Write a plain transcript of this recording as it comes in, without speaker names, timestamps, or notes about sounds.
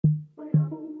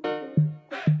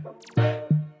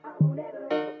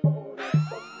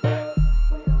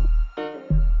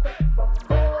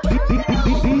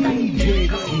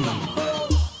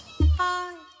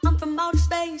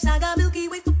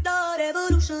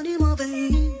blood in my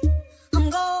vein. I'm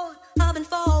gone, I've been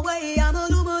far away. I'm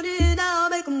illuminated now,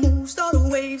 make a move, start the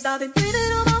waves. I've been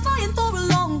dreaming about flying for a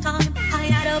long time. I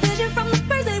had a vision from the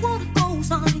birds, they want a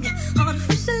coastline.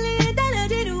 Artificially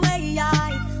identity away.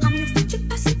 I'm your future,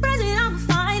 past and present, I'm a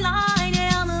fine line.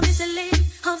 Yeah, I'm a mislead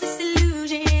of this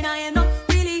illusion. I am not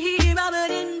really here, I'm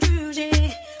an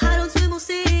intrusion. I don't swim or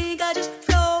sink, I just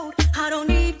float. I don't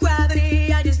need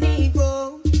gravity, I just need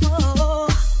growth. Oh,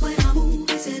 when I move,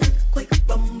 it's an earthquake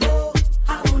rumble.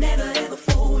 I won't ever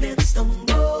fall, never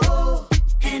stumble.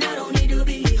 And I don't need to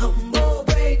be humble.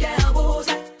 Break down walls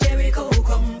like Jericho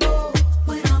crumble.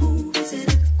 When I move, it's an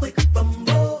earthquake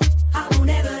rumble. I won't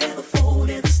ever fall,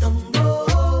 never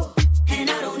stumble. And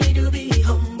I don't need to be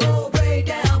humble. Break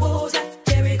down walls like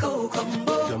Jericho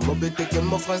crumble. Je m'obétais que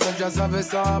mon frère ça déjà savait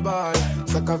ça balle.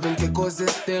 Ça qu'avait quelque cause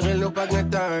stérile, nous pas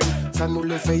gnetan. Ça nous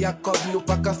le fait Jacob, nous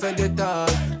pas qu'à faire détail.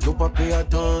 Nous pas payé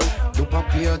attendre, nous pas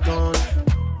payé attendre.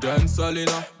 Dancehall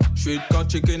inna, street con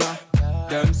chicken inna,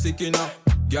 them sick inna,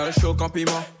 girl show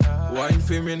compliment, wine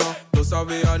film inna, to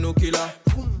savez à nous killer,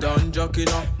 down jock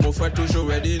inna, mon frère toujours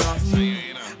ready inna.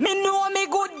 Me know me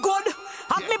good,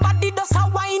 have me body does a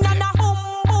wine and a boom,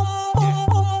 boom, boom,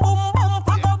 boom, boom, boom,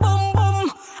 pago boom,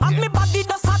 boom. Have me body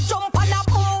does a jump and a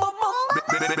boom, boom,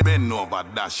 boom. Bend over,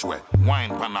 dash wet, wine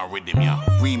pan a rhythm ya,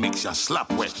 remix ya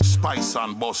slap wet, Spyce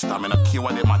and Buster, me no care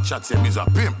what them a chat say me's a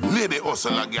pimp. Lady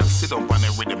hustle a girl, sit up on the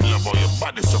rhythm, love how your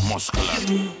body so muscular.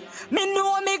 Me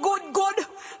know me good,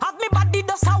 have me body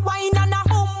does a wine and a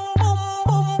boom, boom,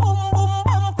 boom, boom, boom,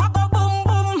 boom, pago boom,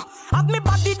 boom. Have me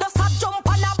body does a jump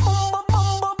and a boom, boom,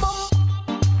 boom, boom,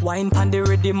 boom. Wine pan the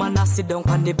rhythm and I sit down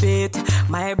on the beat.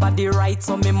 My body right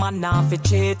so me man nah fi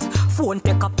cheat. Phone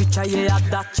take a picture, yeah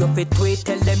that you fit tweet.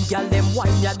 Tell them gyal them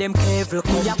wine ya them careful,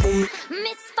 me a boom.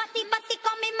 Miss Fatty Fatty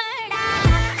call me murder.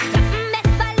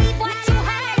 Best believe what you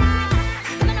heard.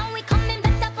 Me know we coming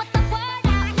better put the word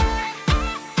out.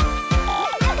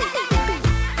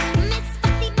 Miss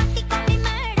Fatty Fatty call me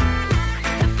murder.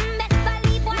 Best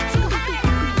believe what you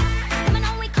heard. Me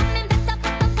know we coming better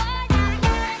put the word out.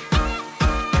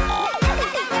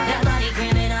 That body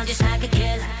criminal just like a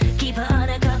killer. Keep her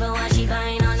undercover while she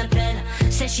buying on the pillar.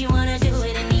 Says she wanna do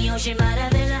it in the ocean by the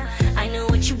villa. I know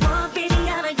what you want, baby,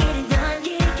 I'ma get it done,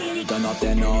 get it. Turn up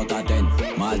 10 out of 10,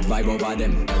 mad vibe over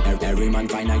them. Every man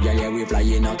find a girl, yeah, we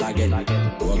flying out again.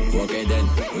 Work it then,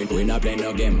 we not play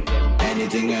no game.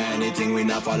 Anything, we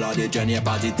not follow the journey.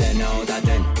 Party 10 out of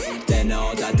 10, 10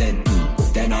 out of 10,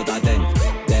 10 out of 10,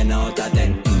 10 out of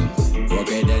 10. Work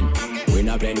it then, we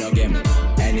not play no game.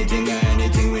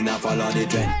 Anything, we not follow the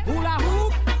trend. Hula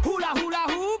hoop, hula hula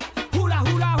hoop, hula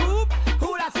hula hoop,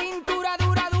 hula cintura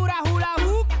dura dura hula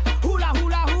hoop, hula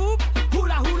hula hoop,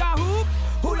 hula hula hoop,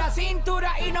 hula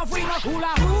cintura y nos fuimos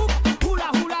hula hoop, hula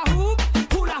hula hoop,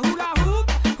 hula hula hoop,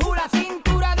 hula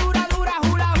cintura dura dura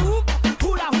hula hoop,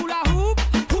 hula hula hoop,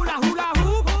 hula hula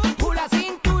hoop, hula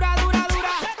cintura dura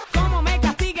dura. Como me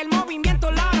castiga el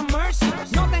movimiento Lord of Mercy.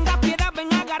 No tengas piedad,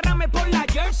 ven agárrame por la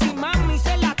jersey, mami,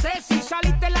 sé la tesis,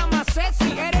 saliste la más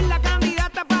sexy, eres la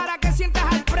candidata para que sientas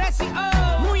al presi.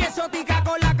 Oh, muy exótica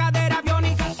con la cadera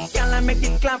biónica. Girl, I make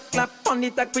it clap, clap, on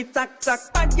it like we tack, tack.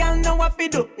 But girl know what we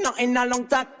do, not in a long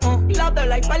tack. Louder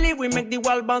like Bali, we make the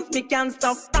wall bounce, me can't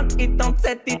stop. Tack it up,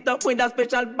 set it up with a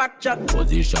special back shot.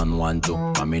 Position 1,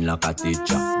 2, come in like a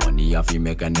teacher. Money off you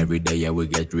make and every day, yeah, we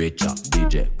get richer.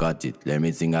 DJ, cut it, let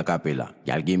me sing a cappella.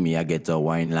 Y'all give me a ghetto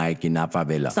wine like in a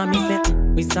favela. So me say,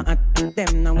 we so hot,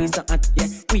 them now we so hot, yeah.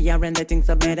 We are render things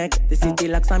so better, get the city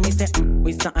lock. So me say,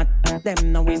 we so hot,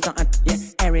 them now we so hot, yeah.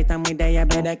 Every time we there,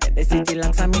 better get the city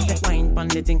lock. So me say, wine pon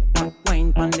the thing,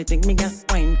 wine pon the thing. Me got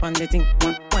wine pon the thing,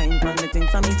 wine pon the thing.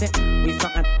 So me say, we so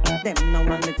hot, them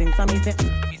now on the thing. So me say,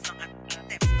 we so hot,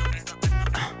 them now we so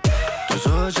hot. Tus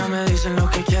ojos ya me dicen lo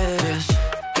que quieres,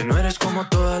 que no eres como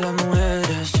todas las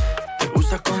mujeres. Te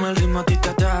gusta como el ritmo a ti te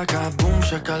ataca. Boom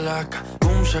shakalaka,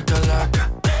 boom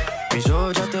shakalaka. Mis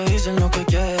ojos ya te dicen lo que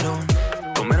quiero,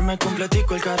 comerme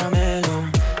completico el caramelo.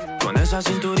 Con esa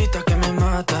cinturita que me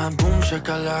mata. Boom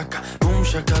shakalaka, boom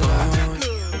shakalaka.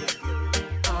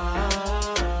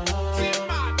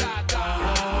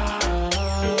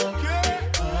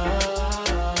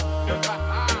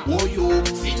 Oh yo,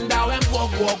 sin down and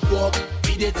walk.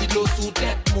 Vide ti lo sous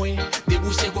tête moi.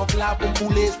 Déboucher go clap pour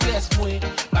bouler stress moi.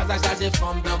 Passage à des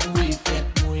femmes dans bouée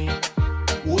fête moi.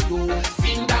 Oh yo,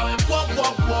 sin down and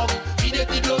walk. Vide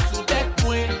ti lo sous tête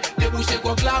moi. Déboucher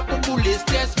go clap pour bouler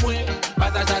stress moi.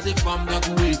 Passage à des femmes dans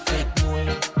bouée fête moi.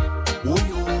 Oh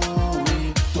yo,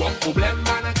 trop problème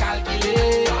man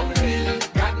calculer.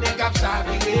 Garde les cap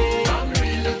chaviré.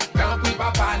 Quand puis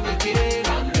pas paniquer.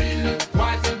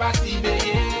 Croisez pas si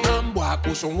veillé.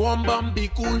 son wambam bi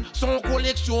cool. Son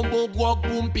collection bon grog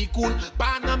boom pi cool.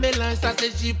 Pas nan mélange ça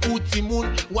c'est J pour Timoun.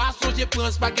 Ouasson j'ai pris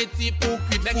un spaghetti pour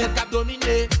cuit. Nèg cap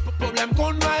dominé. Problème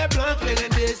qu'on noir et blanc les rien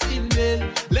dessiné.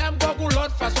 L'aime beaucoup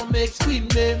l'autre façon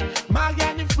m'exprimer.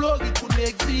 Marianne Flori pour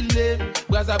m'exiler.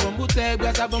 Braza bon bouteille,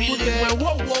 braza bon bouteille.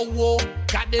 Wow wow wow.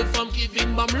 Car des femmes qui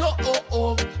viennent bam lo oh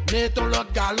oh. Mettons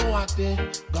l'autre galon à terre.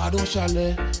 Gardons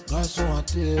chalet, garçon à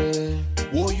terre.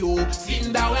 Oh yo,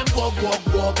 Sinda wem gog gog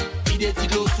gog. Vide ti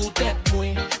l'eau sous tête moi.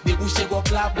 Déboucher gog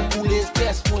là pour bouler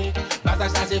stress moi. Pas à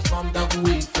charger femme dans vous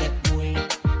et fête moi.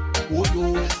 Oh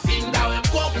yo, Sinda wem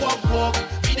gog gog gog.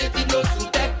 Vide ti l'eau sous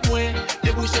tête moi.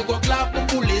 Déboucher gog là pour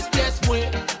bouler stress moi.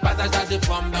 Pas à charger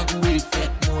femme dans vous et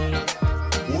fête moi.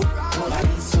 Oh, on la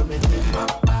lisse sur mes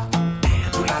mappa.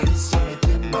 On la lisse sur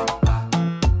mes mappa.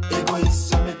 Égoïste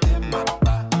sur mes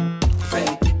mappa. Fais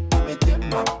équipe pour mes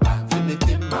mappa. Venez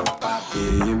tes mappa.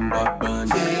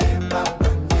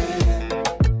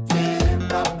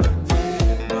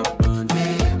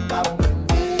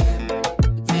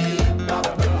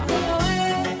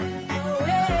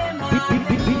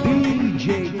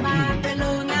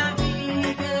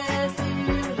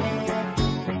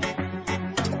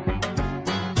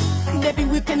 Depuis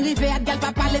week-end rivé, à gal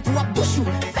pas parler trop bouchou.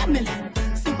 Family,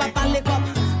 si pas parler comme,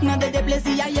 non de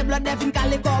déplaisir, y'a blood de fin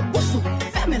calé comme bouchou.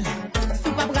 Family,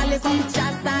 si pas parler comme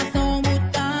chassa, son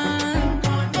mouton,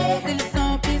 ils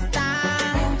sont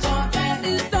pistaches,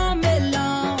 ils sont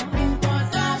melons,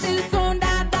 ils sont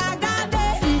data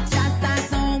gardés. Si chassa,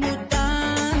 son mouton,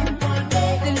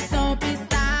 ils sont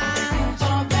pistaches,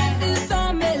 ils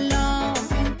sont melons,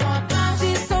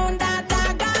 ils sont data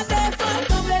gardés.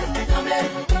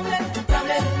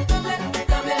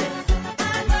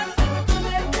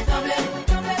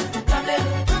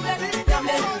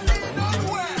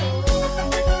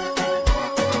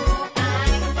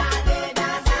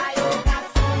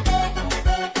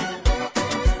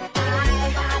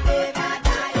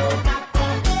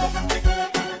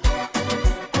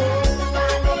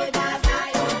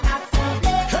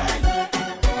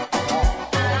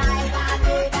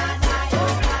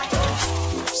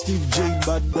 Steve J,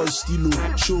 bad boy stylo,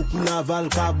 show pour naval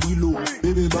cabrilo,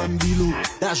 bébé bambilo,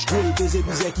 dash gros pesé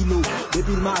 10 kilos,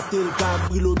 depuis le matin le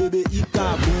cabrilo, bébé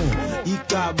ika bon, bébé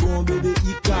ika bon, bébé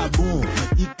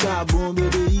ika bon,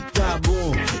 bébé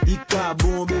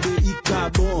ika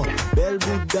bon, belle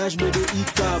bout dash bébé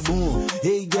ika bon,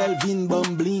 hey girl vin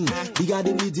bambling, biga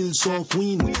de middle son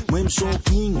queen, moi son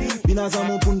king, binaza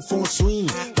mon pour fond swing,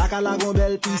 la la gon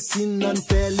belle piscine, non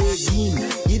fait legging,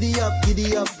 giddy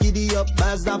up,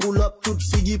 base da pull up, tout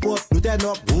figi pop, nous ten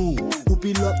up, ou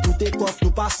pilote, nous te coff,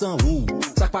 nous passons, ou,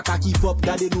 sac pas kaki pop,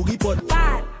 gade nous ripot.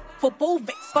 Bad, faut pas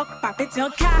ouvrir, fuck pas péter en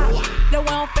cas. Le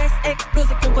ouais en fesse explose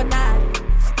qu'on grenade.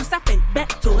 Si tout ça fait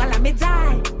bête, t'auras la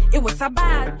médaille. Et ouais ça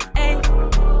bad, hey.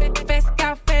 Fesse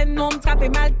café, non, m'trape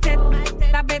mal tête.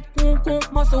 La bête con,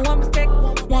 morceau en steak.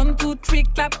 1, 2, 3,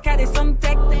 clap, cadé son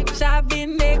tech.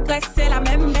 J'avine négresse, c'est la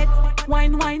même bête.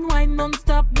 Wine,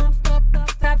 non-stop.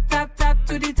 Tap,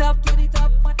 to the top.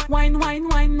 Wine,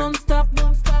 non-stop.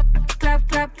 Clap.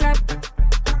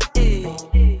 Hey.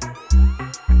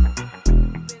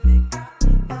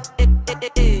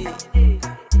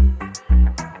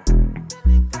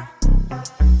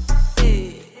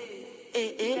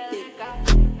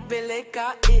 Beleka,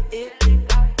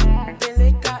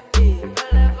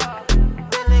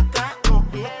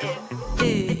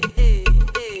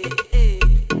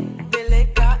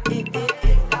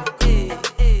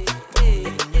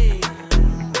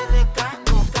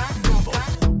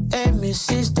 Hey,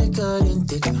 Mrs. Thicker than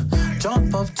thick.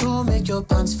 Jump up to make your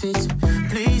pants fit.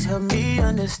 Please help me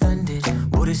understand it.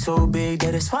 Booty so big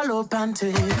that it swallow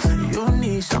panties. You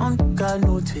need some I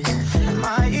notice. And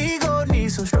my ego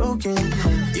needs some stroking.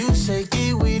 You shake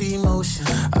it with emotion.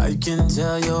 I can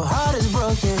tell your heart is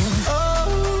broken. Oh,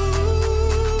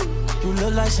 you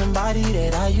look like somebody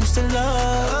that I used to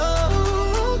love.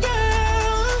 Oh,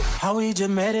 girl. How we just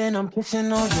met and I'm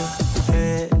kissing on your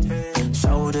head.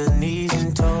 Shoulders, knees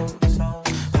and toes.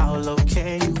 How low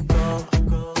can you go?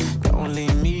 Don't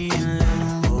leave me in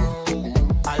limbo.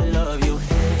 I love your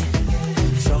head.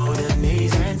 Shoulders,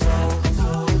 knees and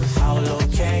toes. How low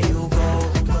can you go?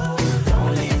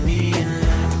 Don't leave me in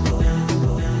limbo.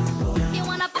 You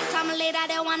wanna put time later,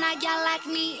 they want a girl like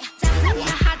me. Tell me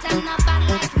hot and not bad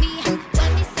like me. When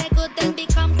me say good, then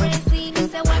become crazy. Me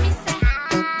say when me say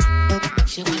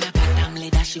she wanna put time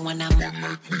later, she wanna move like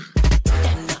me.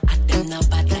 Them not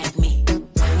bad like me.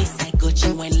 When me say good,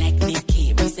 she went like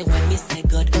Nikki. Me say when me say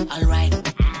good, alright.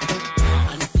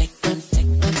 Unflick.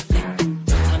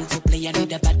 No time to play, I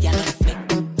need a bad girl unflick.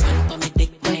 One for me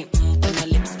dick, my on your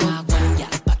lips, one yeah,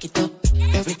 back it up.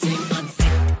 Everything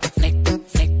unflick.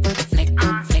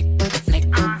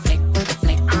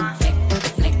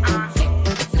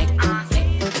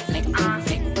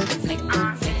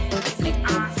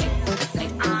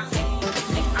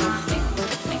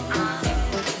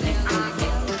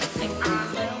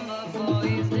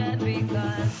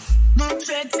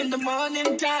 cigarettes in the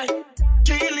morning time.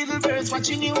 3 little birds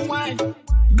watching you wine.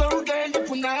 Go girl, you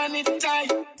put on it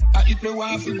tight. If you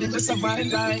want to live a survival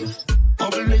life,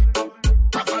 bubble it,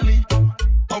 properly,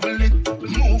 bubble it,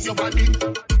 move your body,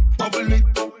 bubble it,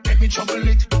 let me trouble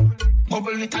it,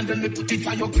 bubble it and then put it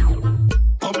on your girl.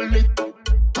 Bubble it,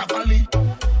 properly,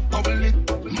 bubble it,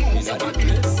 move your body,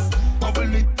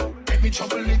 bubble it, let me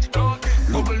trouble it,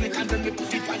 bubble it and then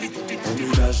put it on it.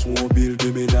 Ménage mon bill,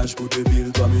 déménage pour tes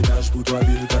billes. Toi ménage pour toi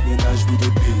bill, 4 ménages pour tes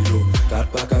billes. 4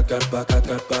 pas 4, 4 pas 4,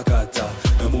 4 pas 4.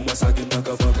 Un moment ça gagne dans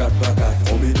 4 pas 4.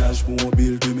 On ménage pour mon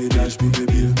bill, déménage pour tes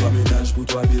billes. Toi ménage pour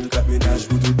toi bill, 4 ménages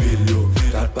pour tes billes.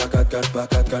 4 pas 4, 4 pas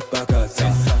 4, 4 pas 4.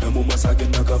 Un moment ça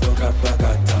gagne dans 4 pas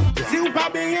 4. Si ou pas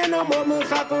bien non moment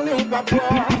ça connaît ou pas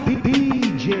quoi.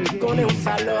 Connaît ou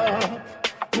salope.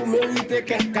 Pour mériter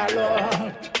quelques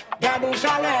calottes. Gardons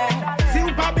chalet. Si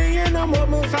ou pas bien non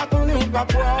moment ça connaît ou pas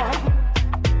quoi.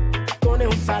 Connaît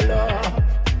ou salope.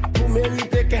 Pour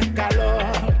mériter quelques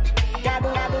calottes. Gardons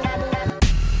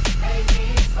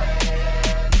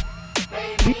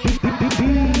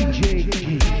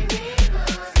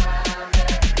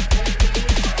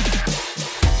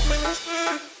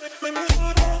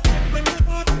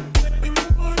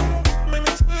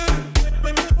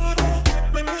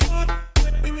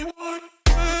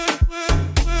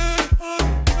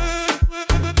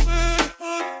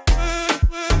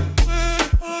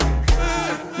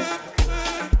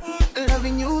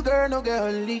no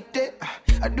girl day.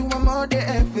 I do my more day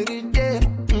every day.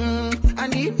 I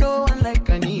need no one like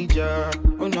I need ya.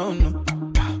 Oh no no.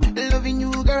 Loving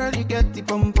you, girl, you get the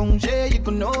pom pom share. You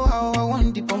can know how I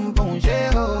want the pom pom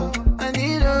share. Oh, I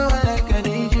need no one like I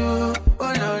need you.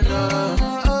 Oh no no.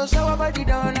 Oh, so I body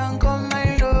down and come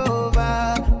my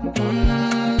over.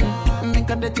 Make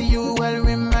a dirty you well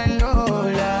with my low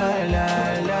la la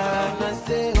la. I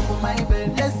say oh my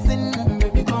bed blessing,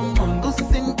 baby come on, go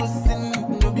sin, go sin.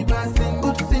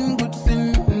 Good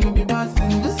sin, no be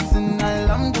passing, good sin,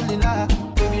 alhamdulillah,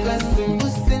 baby blessing,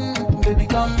 good sin, baby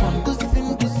come on, good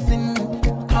sin,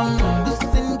 come on, good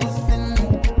sin,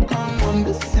 come on,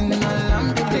 good sin,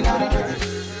 alhamdulillah.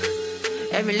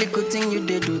 Every little thing you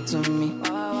did do to me,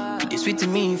 it's sweet to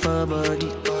me for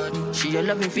body, she a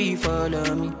loving fee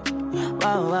follow me,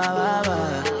 wow, wow, wow,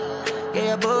 wow, yeah,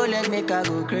 your bullet make her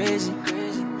go crazy,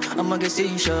 I'ma get say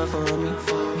you sure for me,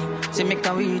 say make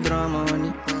her withdraw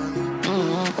money.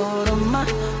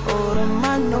 Oh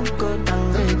Roma, no good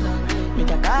and great.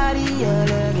 Make a carry your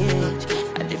luggage.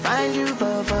 I define you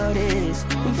for this.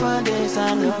 For this, I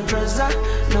no trouser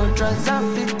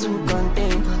fit to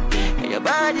contain. And your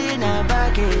body in a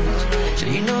baggage. So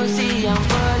you know, see, I'm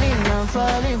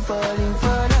falling for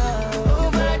love.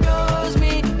 Overdose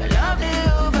me, love they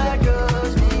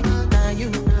overdose me. Now you,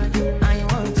 I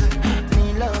want me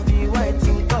love you, I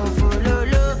think of follow.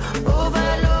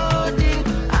 Overloading,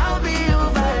 I'll be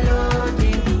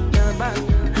overloading your bank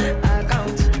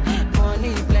account.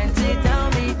 Money plenty, tell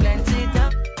me plenty, tell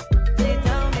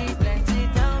me plenty,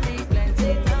 tell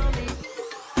me.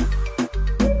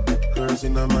 Girls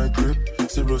in my crib,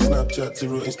 0 Snapchat,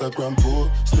 0 Instagram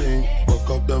posting. Fuck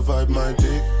up the vibe, my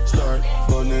dick start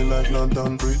falling like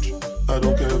London Bridge. I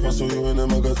don't care if I saw you in a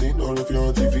magazine or if you're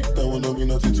on TV, that will not be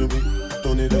nothing to me.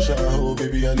 Don't need a shower, oh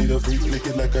baby, I need a freak. Lick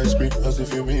it like ice cream, as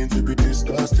if you mean to be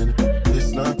disgusting.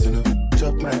 It's not enough,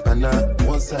 chop my banana.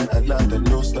 One side I like and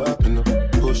no stopping up.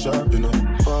 Go sharp enough,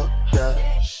 fuck that.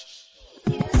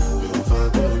 If I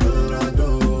go do, I do.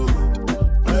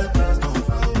 Breakfast don't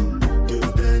fall. You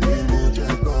then you move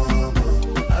your gum.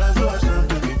 I saw a shot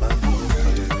to be back.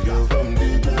 You from the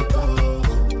ghetto.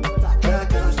 Can't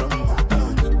get some more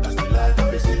down. That's the life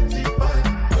of a city boy.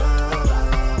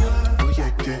 Oh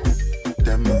yeah, get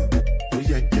them up. Oh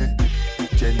yeah, get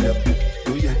jello.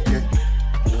 Oh yeah, get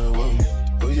no one.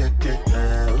 Oh yeah, get no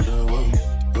one.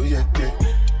 Oh yeah, get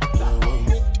no one.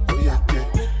 Oh yeah, get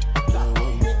no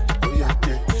one. Oh yeah,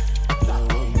 get no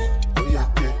one. Oh yeah,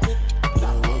 get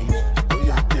no one. Oh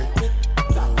yeah, get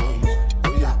no one.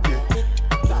 Oh yeah, get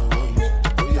no one.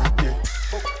 Oh yeah, get.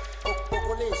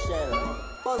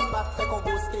 Buzz back, take on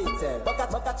go skater.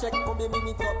 Baka check on me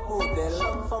mini top model.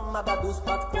 From MADADA's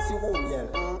back, pussy home, yeah.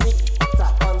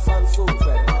 Tap on sun so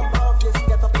well. Obvious,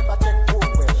 get up, paper check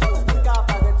both well. Pick up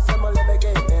and get some of the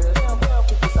game.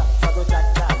 Pupisa, Sago Jack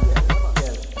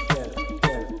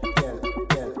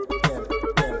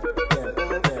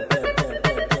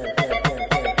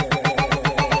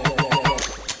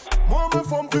Mama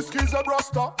from Kiski's a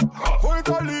brasta. For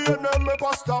Italian and me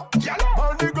pasta.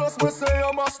 And the girls me say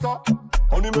a master.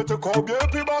 Only me te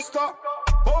copie basta.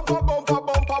 Bump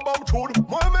tune.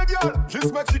 Moi me girl,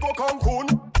 just Mexico Cancun.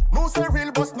 No say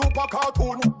real boss, no pa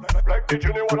cartoon. Like Did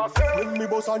you know what I said? When me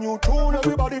boss a new tune,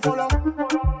 everybody follow.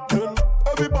 Then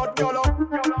everybody gala.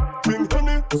 Bring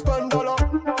honey, spend dollar.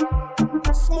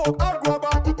 Smoke and grab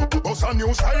up. Boss a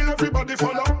new style, everybody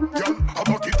follow. Girl, I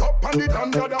back it up and it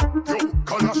and dada. Yo,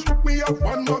 Kalash, we have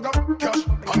one dogger. Cash,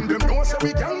 and them know say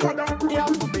we can mother.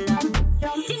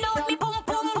 You know me pum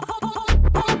pum pum pum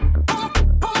pum pum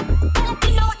pum.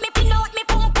 You know me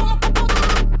pum pum pum pum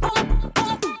pum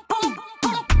pum pum pum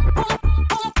pum.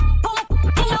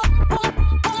 You know pum pum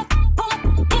pum.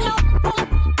 You know pum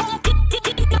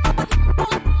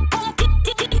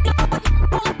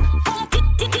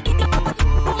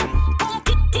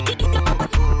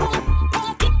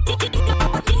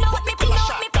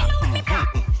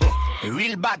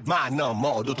Real bad man en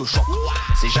mode autochoc.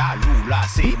 C'est jaloux là,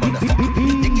 c'est motherfuck.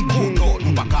 Dès qu'il contrôle,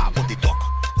 nous pas qu'à porter toc.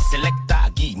 Selecta,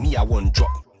 give me a one drop.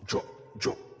 Drop,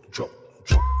 drop, drop,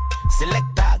 drop.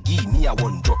 Selecta, give me a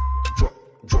one drop. Drop,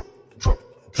 drop, drop,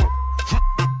 drop.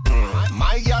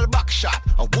 My girl back shot,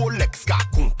 un Rolex qu'a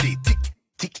compté. Tic,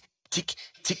 tic, tic,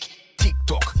 tic, tic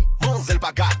toc. Monzel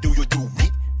bagarre, do you do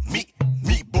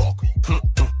me bok.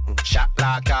 Chat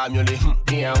la camionne,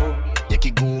 y'a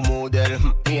qui go modèle,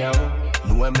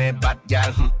 nous aimons bad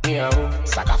gal,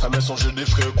 ça qu'a fait me songer des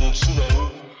frères contre sous.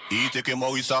 Il était que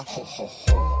Morissa,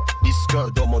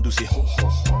 disque dans mon dossier,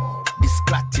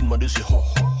 disclatine mon dessus.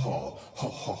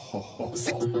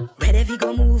 Ready if you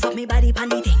go move up me body pan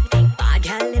the thing. Bad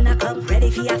girl in the club,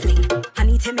 ready for your fling.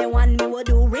 Honey tell me one, me will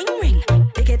do ring ring.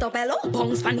 Pick it up hello,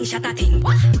 bounce pan the shatta thing.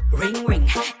 Ring ring,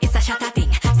 it's a shatta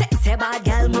thing. Say bad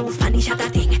girl move pan the shatta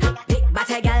thing. Big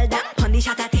batter girl down pan the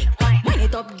shatta thing. Wind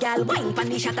it up girl, wine pan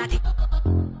the shatta thing.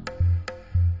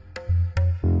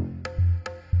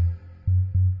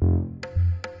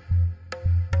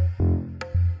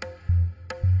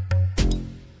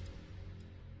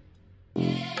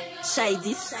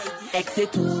 SHAYDEE'S, ex et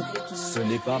tout. Ce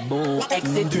n'est pas bon, ex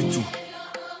et du tout.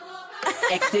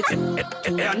 Ex et tout.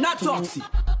 Et on a sorti.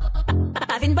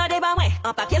 Pas vine body bah ouais,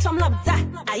 en papier somme lambda.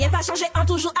 Rien pas changé, en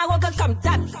toujours arrogant comme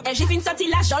d'hab. Et j'ai fin sorti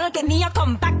l'argent, le ni un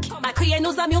comeback. Ma crié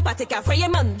nos amis, ou pas t'es qu'à voyer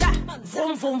mandat.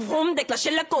 Vroom vroom vroom,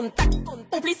 déclencher le contact.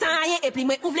 Oublie ça rien, et puis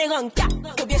moi ouvre les rankas.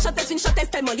 Combien chanteuse une chanteuse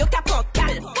tellement yo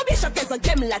capocal. Combien chanteuse en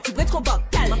game là, tu dois trop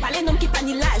vocal. M'en parler nom qui pas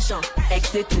ni l'argent.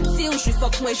 Ex et tout. Si où je suis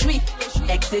fuck, moi je suis.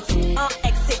 Ex et tout. En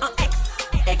ex et en ex.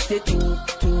 Ex et tout,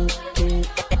 tout, tout.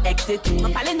 Ex et tout. M'en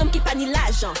parler nom qui pas ni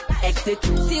l'argent. Ex et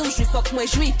tout. Si où je suis fuck, moi je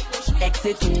suis. Ex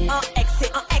et tout. En ex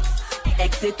et en ex.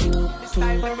 Ex et tout, tout,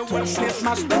 tout.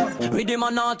 Rhythm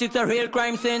or not, it's a real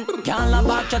crime scene. Can't love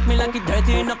back, chat me like it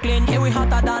dirty, no clean. Here we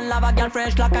hotter than lava, girl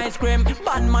fresh like ice cream.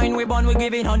 Bad mind we born, we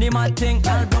give it honey mad thing.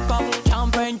 Girl broke up,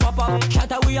 champagne pop up.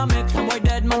 Shatta we a make, some boy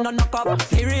dead man don't knock up.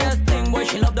 Serious thing, boy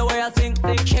she love the way I sing.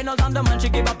 She knows I'm the man, she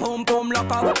give a boom boom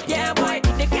lock up. Yeah boy,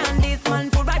 they can't this one,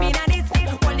 full vibe in a this.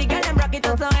 All the girl them rock it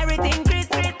up so everything Chris,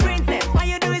 princess. What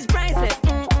you do is priceless.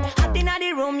 Hot in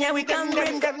the room, yeah we can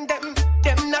bring them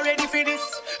not ready for this.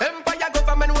 Empire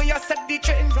government where you set the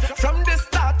trend. From the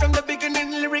start, from the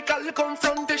beginning, lyrical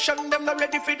confrontation. Them not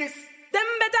ready for this. Them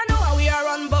better know how we are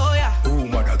on boy. Ooh,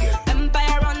 mother again.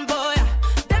 Empire on boy.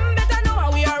 Them better know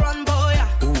how we are on boy.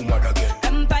 Ooh, mother again.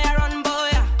 Empire on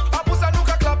boy. Apusa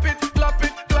nuka clap it, clap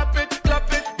it, clap it,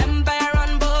 clap it. Empire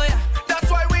on boy.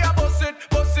 That's why we are boss it,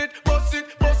 boss it, boss it,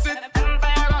 boss it.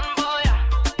 Empire on boy.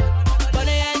 Bonne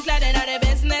and glad in the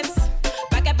business.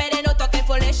 Back up and no talking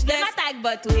foolishness.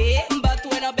 But we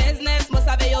no business. Must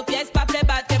have your pièce, pas play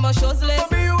bad, more shoeless.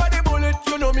 For me, you are the bullet,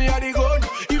 you know me are the gun.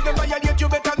 If them violate you,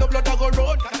 better no blood I go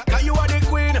road. Cause you are the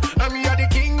queen, and me are the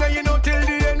king. And you know till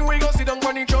the end, we go sit down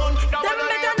on the throne. Them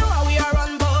better know how we are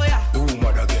on boy. Ooh,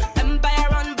 mother again.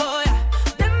 Empire on boy.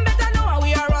 Them better know how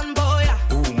we are on boy.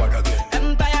 Ooh, mother again.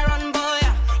 Empire on boy.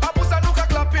 Apusa nuka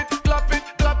clap it, clap it,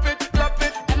 clap it, clap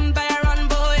it. Empire on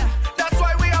boy. That's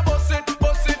why we are boss it,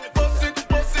 boss it, boss it,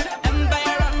 boss it.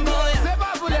 Empire on boy.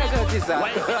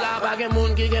 Ouais, c'est la bague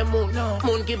moun qui gen moun,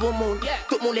 moun qui pour moun.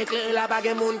 Tout moun éclairé la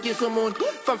bague moun qui sous moun.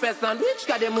 Femme fait sandwich,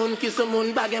 kade moun qui sous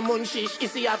moun. Bague moun chiche,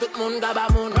 ici y'a tout moun gaba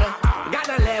moun.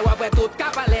 Gade lè, wapwe tout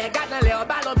kapalè. Gade lè,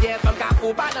 ballon bien, femme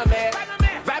kapou, pas de mer.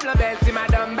 Vibe la belle, si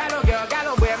madame, ballon girl,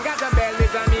 galon bouem, gade belle,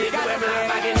 les amis. Gade la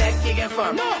bague nek qui gen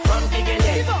femme, femme qui gen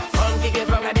nek. Femme qui gen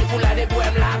femme, gade foula de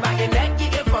bouem, la bague nek qui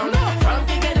gen femme. Femme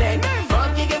qui gen nek,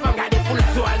 femme qui gen femme, gade foula.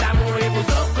 Soal d'amour et vous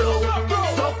so close,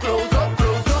 so close, so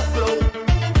close.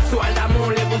 Soal d'amour,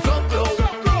 les beaux so close,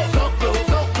 so close,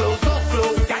 so close, so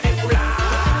close. Gardez pour la.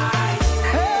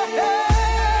 Hey,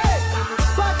 hey,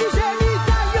 parti génie,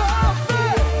 t'as yo.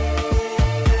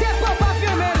 T'es pas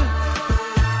filmé.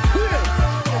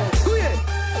 Couille.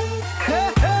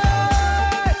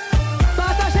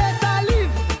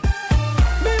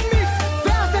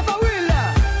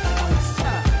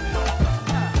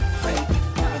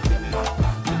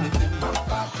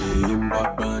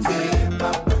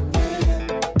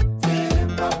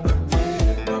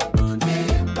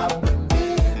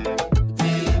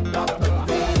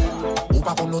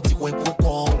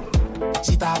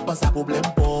 pas ça problème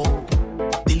pour.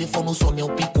 Téléphone ou sonne ou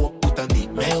pico, ou t'en dis.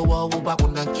 Mais ou pas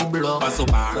qu'on a qui bloque. Pas au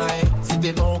pareil. Si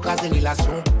t'es non, casse des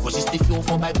relations. Faut justifier au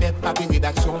fond, by pep, papier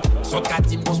rédaction. Son cas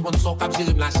team, qu'on sponsor, cap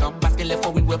gérer la chambre. Parce que les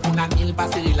fois, oui, pour n'a il pas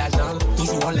serrer la jambe.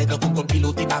 Toujours en l'aide, comme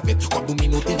piloter la fête. Comme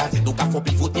dominoter la tête, donc à faut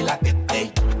pivoter la tête.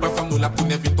 Hey, parfois nous la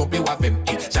première vie tomber ou à veine.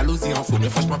 Jalousie en fou, mais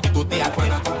franchement, pivoter à quoi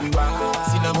la tombe.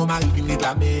 Si non, mon mari, il de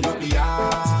la mélodie.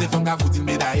 Si c'est femme, vous dites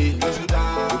médaille.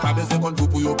 Ou pas besoin qu'on vous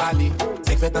pour y parler.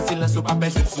 C'est que fait un silence, ou pas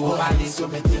pêche, je suis au balai. Sur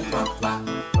mes téléphones,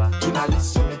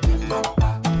 journaliste, sur mes téléphones,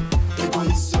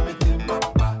 égoïste, sur mes téléphones,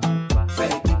 fait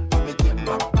équipe, sur mes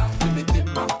téléphones, mes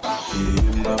téléphones.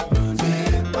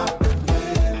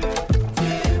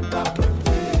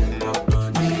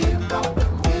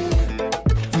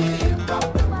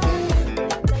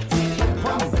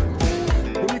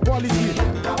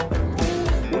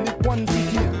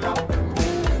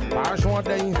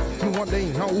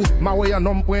 Ma way un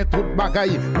homme point tout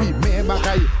bagaille, oui mais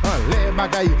bagaille, en les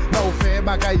bagaille, now fait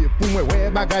bagaille, pour moi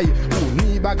ouais bagaille, pour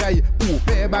ni bagaille, pour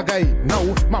paix bagaille,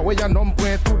 now ma way un homme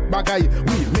point tout bagaille,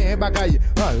 oui mais bagaille,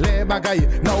 en les bagaille,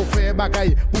 now fait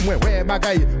bagaille, pour moi ouais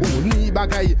bagaille, pour ni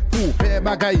bagaille, pour paix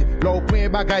bagaille, l'eau point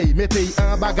bagaille, mettez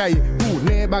un bagaille, pour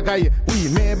ne bagaille, oui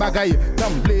mais bagaille,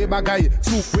 d'emblée bagaille,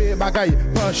 souffler bagaille,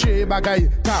 pencher bagaille,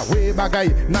 carré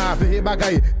bagaille, naver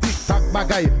bagaille, tic-tac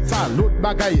bagaille, salut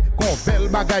bagaille, confel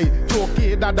bagaille,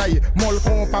 choqué dadaille, mol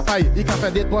con papaye, il a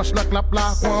fait des poches la clap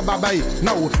la, con babaye,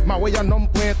 now, ma way un homme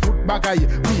point tout bagaille,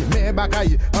 oui mais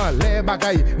bagaille, en les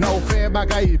bagaille, now fait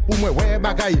bagaille, pour moi ouais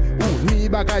bagaille, pour ni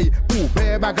bagaille, pour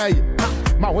paix bagaille,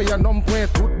 ma way un homme point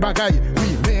tout bagaille,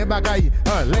 oui mais bagaille,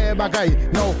 en les bagaille,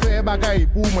 now fait bagaille,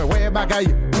 pour moi ouais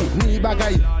bagaille, pour ni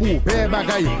bagaille, pour paix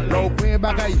bagaille, now point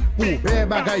bagaille, pour paix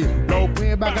bagaille, now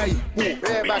point bagaille, pour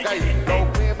paix bagaille, now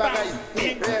point bagaille,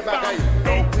 pour paix bagaille,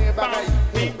 now point bagaille,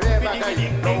 pour paix bagaille,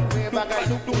 now point bagaille,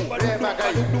 pour paix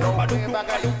bagaille, now point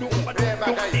bagaille, pour paix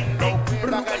bagaille, now point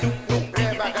bagaille, pour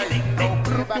paix bagaille, now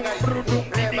point bagaille, pour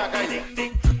paix bagaille.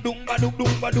 Dum ba dum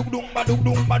ba dum ba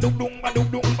dum ba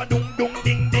dum ba dum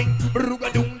ding ding bruga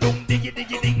dum digi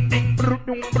digi ding ding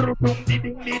ding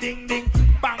ding ding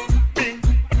bang bing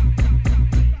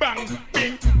bang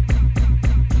bing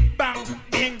bang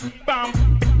bing bang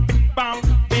bang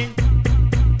bing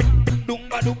dum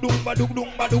ba dum ba dum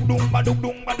ba dum ba dum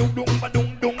ba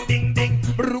dum ding ding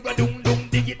bruga dum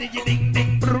digi digi ding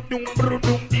ding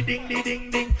ding ding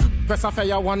ding. First I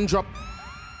fire one drop,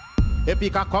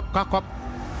 epic a cup.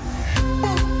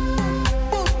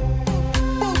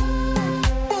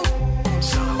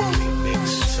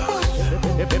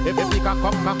 Epic a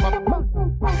cup.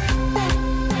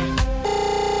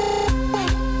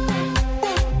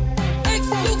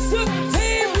 Exclusive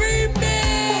team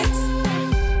remix.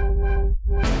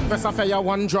 First I fire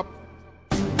one drop,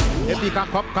 epic a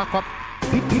cup.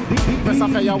 First I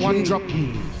fire one drop,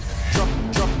 drop.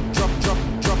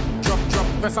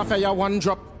 First I fire one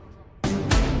drop,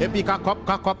 epic a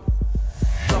cup.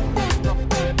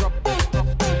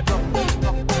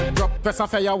 First I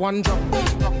fire one drop.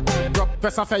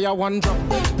 First I fire one drop.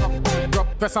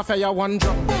 First I fire one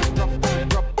drop.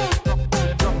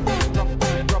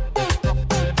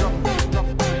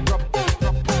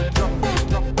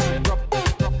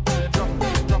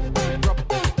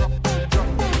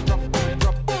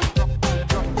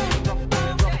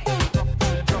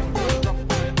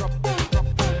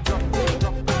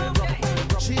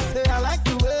 She say I like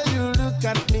the way you look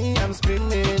at me, I'm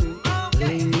screaming.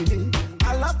 Baby,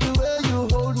 I love the way you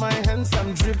hold my hands,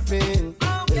 I'm dripping.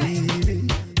 Baby,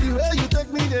 the way you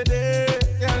take me today,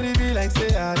 can't leave me like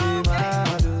say I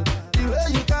demand. The way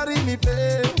you carry me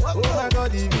pay, oh my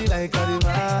God, it be like I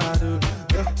demand.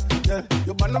 Yeah,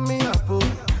 you burn me up, oh.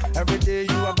 Every day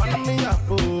you are burning me up,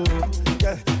 oh.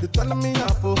 Yeah, you turn me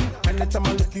up, oh. Anytime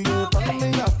I look at you, turn me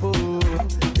up, oh.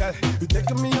 Yeah, you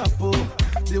taking me up, oh.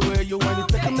 The way you want, you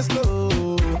taking me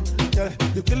slow. Yeah,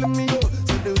 you killing me, oh.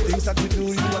 So the things that you do,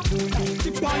 you are doing.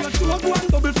 Tip on your toe, go and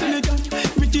double finigan.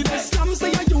 Mickey the slam,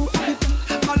 say you have it.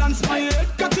 Balance my head,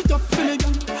 cut it up,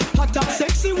 finigan. Hot and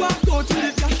sexy, walk out with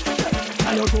it, yeah.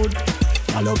 And you're good.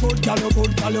 All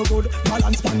you good.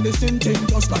 Balance pan the same thing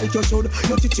just like you should.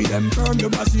 Your titty them firm, your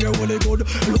bossy here really good.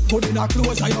 Look good in a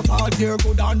clothes and your fall here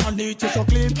good. Underneath you so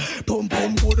clean, pum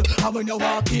good. And when you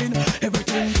walk in,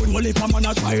 everything good. Only come on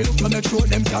a try look to make sure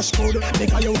them cash good.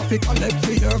 Because you have to collect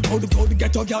for your good.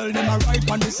 Get your girl them a right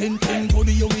pan the same thing good.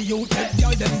 You take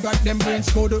girl them back them brains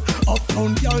good.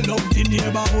 Uptown girl love the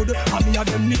neighborhood. And me a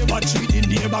them neighbor treat the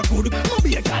neighbor good. No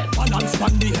be a girl balance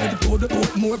pan the head good.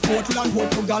 Put more Portland,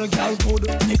 Portugal girl good.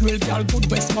 Negril gal good,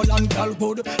 Westmoreland gal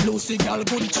good, Lucy gal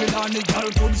good, Trelawney gal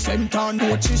good, St.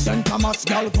 Anochi, St. Thomas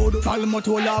gal good,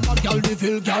 Palmotola gal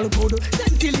Deville gal good,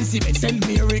 St. Elizabeth, St.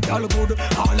 Mary gal good.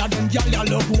 All of them gal ya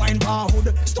love wine bar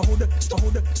hood. Stohood.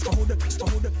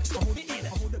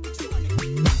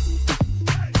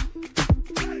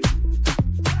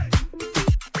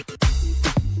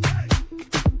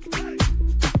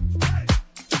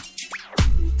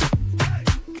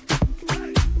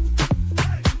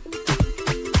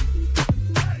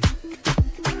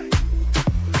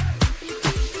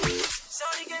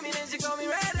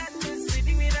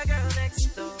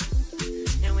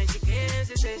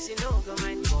 She know go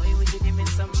mind boy, would you give me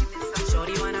some?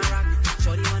 Shorty wanna rock,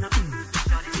 shorty wanna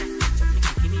shorty say,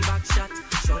 give me back shot.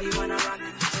 Shorty wanna rock.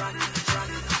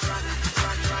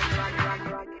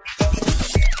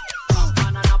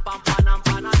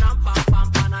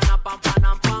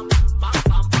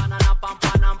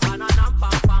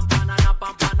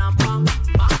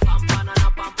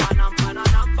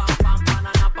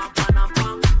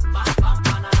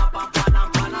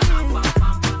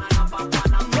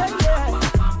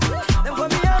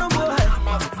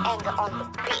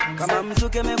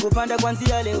 Kupanda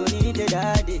kwanzia leo niite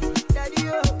daddy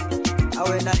yo. And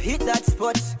when I hit that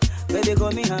spot, baby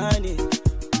call me honey.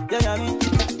 Yeah, I mean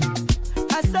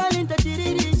asali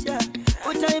nitatirisha,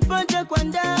 utaipata kwa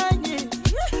ndani,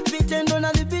 vitendo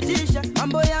na vipitisha,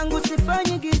 mambo yangu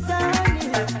sifanyi gizani.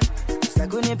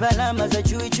 Saguni palama za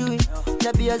chui,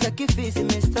 tabia za kifisi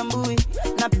mistambui,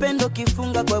 napendo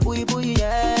kifunga kwa buibui,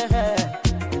 yeah.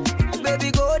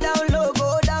 Baby go down low,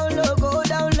 go down low, go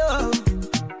down low.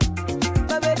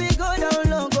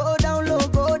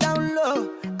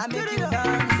 I make you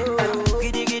dance, oh.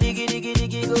 Giddy,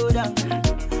 go down.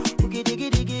 Giddy,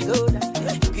 go down.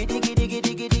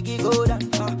 Giddy, go down.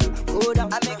 Go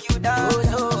down. I make you dance,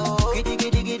 oh. Giddy,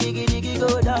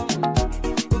 go down.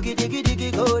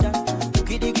 Giddy, go down.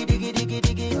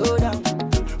 Giddy, go down.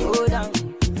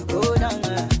 Go down.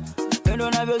 Endo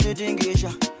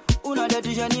navyozitingisha,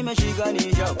 unadatisha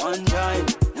nimeshikanisha one time,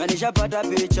 na nishapata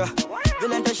picha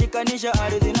vile nitashikanisha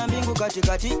ardhi na mbingu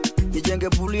katikati, nijenge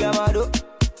puli ya mado.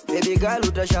 Baby girl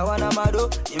utashawa na mado.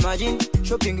 Imagine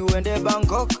shopping uende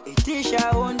Bangkok,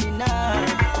 itisha on the night.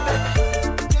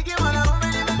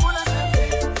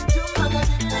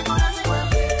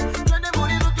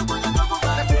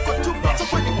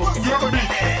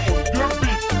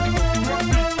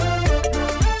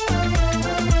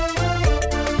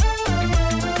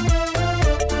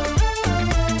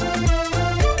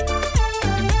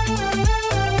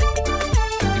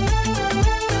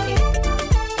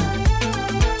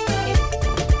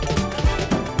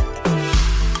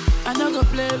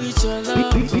 With your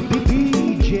love,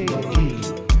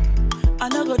 I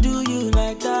no go do you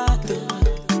like that,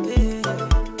 yeah.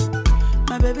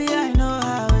 My baby, I know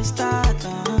how it start,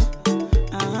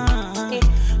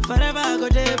 Forever I go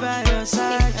there by your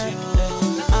side,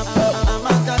 I'm a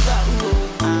tata,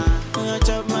 you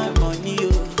chop my money,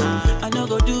 I no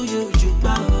go do you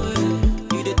juba,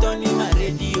 you the turn in my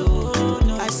radio.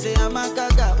 I say I'm a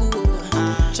gaga,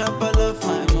 chop all of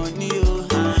my money,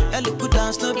 look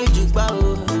dance, no be juba,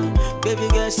 baby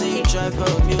girl, say you try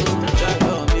for me,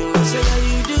 Say that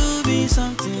you do me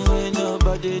something when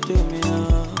nobody do me,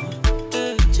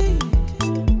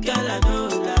 Girl, I know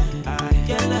lie,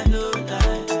 girl, I know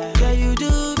lie. Girl, you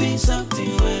do me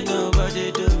something when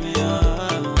nobody do me,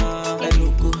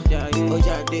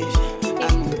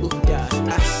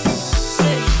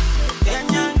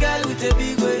 Kenyan girl with a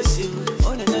big waist,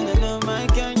 oh no, my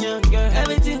Kenyan girl,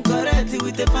 everything correct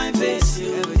with a fine face,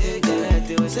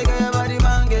 Say get your body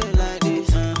banging like this,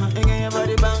 get your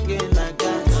body banging like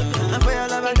that, and for your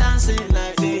lover dancing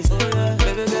like this,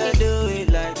 baby girl do it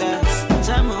like that.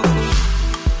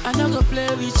 I no go play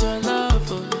with your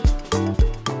love,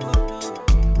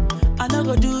 I no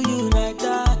go do you like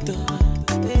that,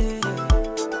 yeah.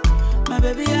 My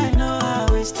baby, I know how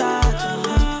we start,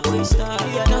 I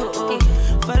know,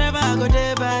 forever I go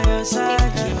there by your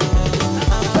side,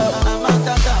 I'm a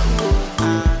tata,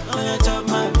 you chop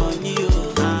my money,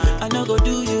 I no go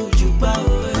do you juba,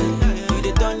 you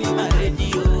the turn in my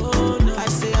radio. I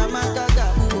say I'm a gaga,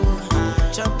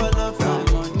 chop all of my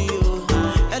money,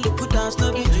 look dance,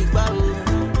 no be juba,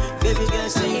 baby girl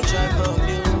say you try for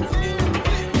me.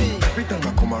 Every time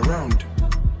I come around,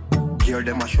 girl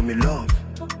them a show me love.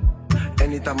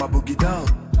 Anytime I boogie down,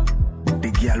 the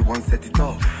girl won't set it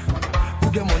off.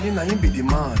 Who get money now him be the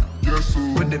man. Yes,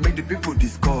 when they make the people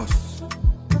discuss.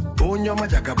 Oh, you're my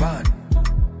jagaban.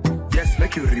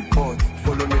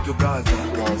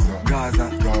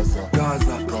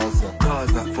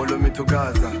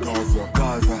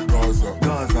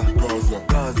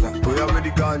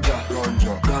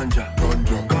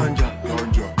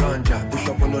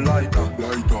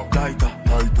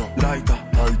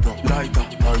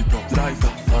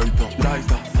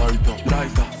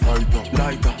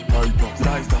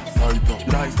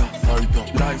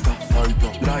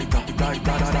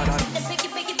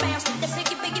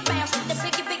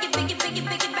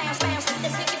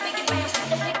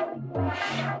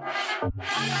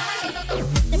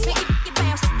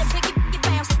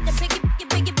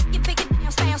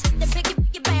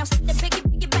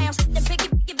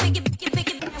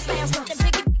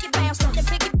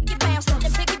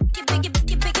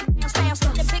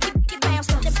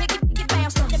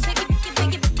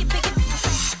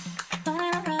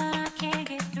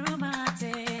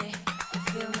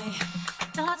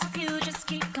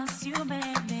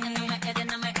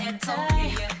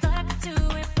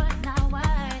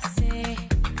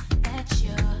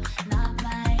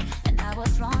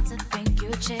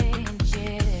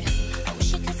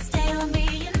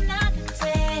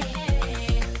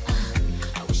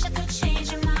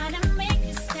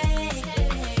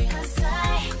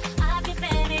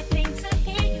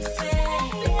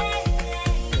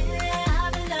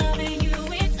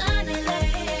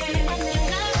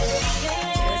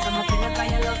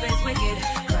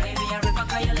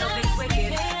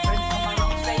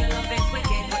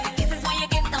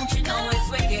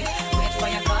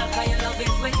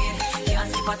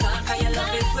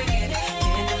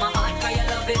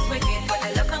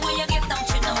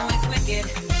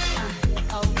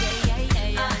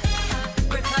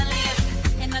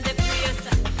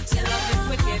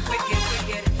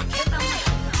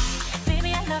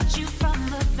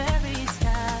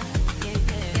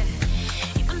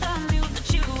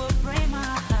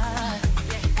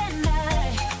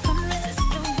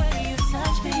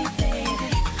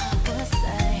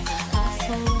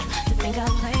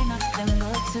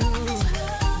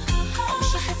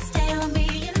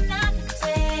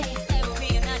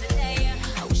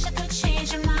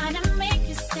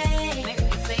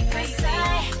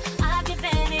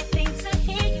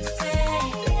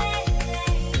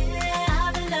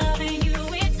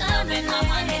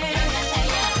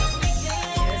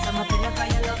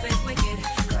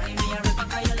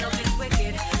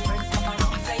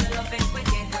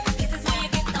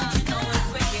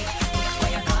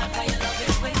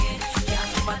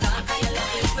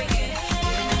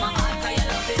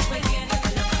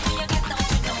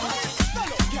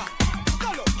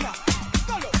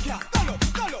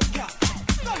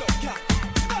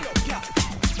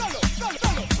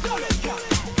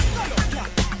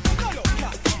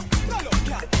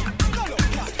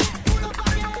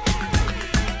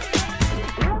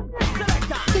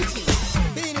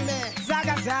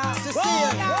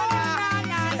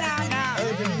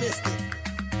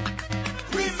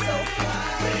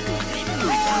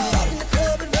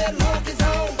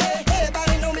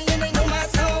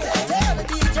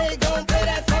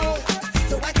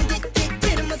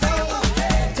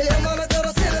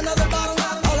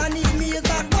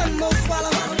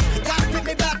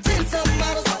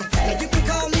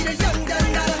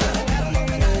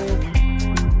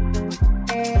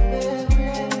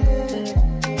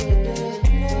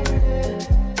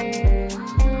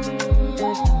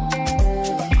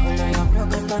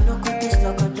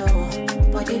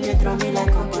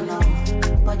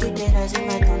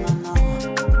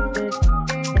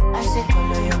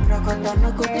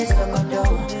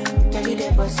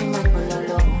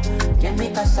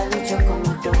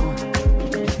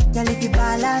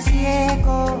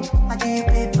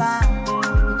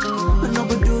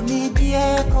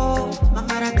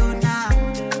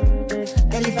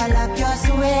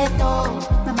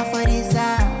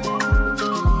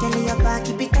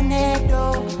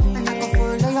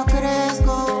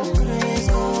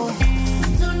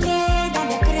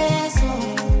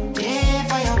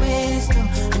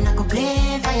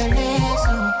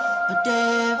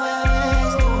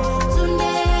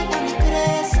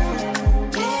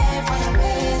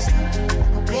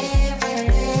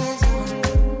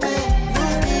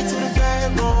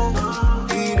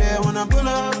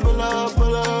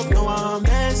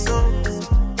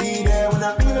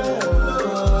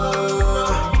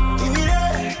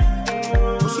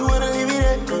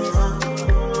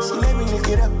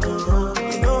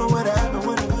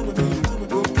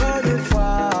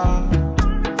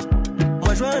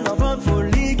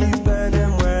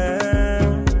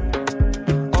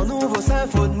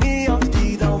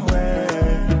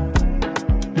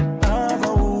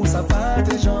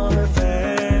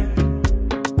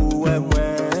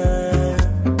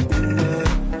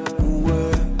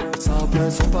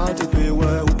 son pas te payer,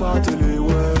 ouais, ou pas te les,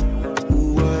 ouais.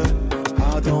 Ouais,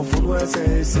 Adam, faut ouais,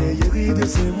 c'est essayer, rider,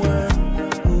 c'est moi.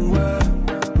 Ouais,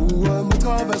 ouais, me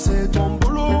traverser ton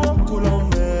boulot, en coulant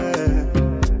mer,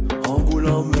 en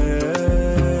coulant mer.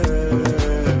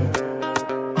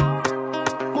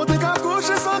 Monter qu'à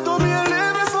coucher sans dormir,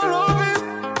 lever sans l'envie.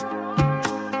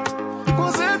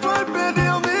 Quand c'est toi le pédé,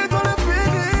 on met dans le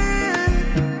fini.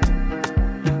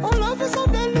 On l'a fait sans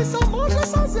miel, sans manger,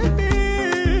 sans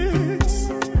épices.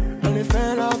 On les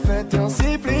fait la fête et on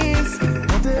s'y plisse.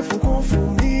 On t'es fou qu'on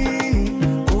fourmille.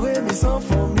 On remet sans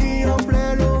fourmi en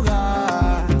plein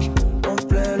l'orage. En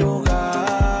plein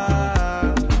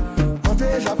l'orage. On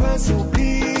t'est jamais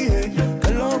oublié que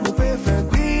l'homme peut faire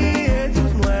briller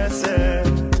tout noir, c'est.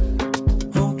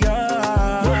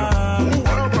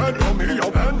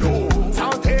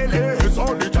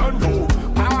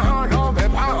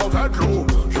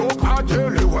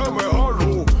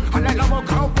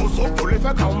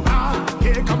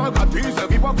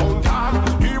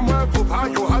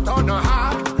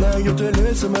 Là, yo te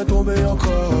laisse me tomber en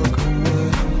coque.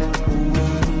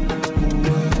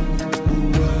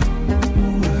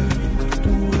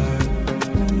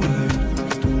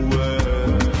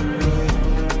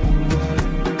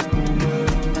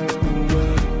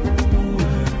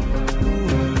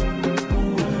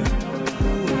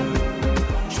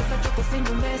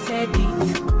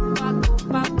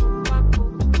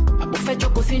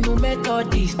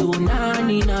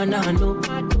 No.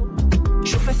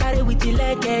 Je fais ça with the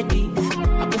ladies.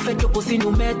 I go fetch your pussy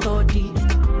no Methodist.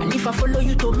 And if I follow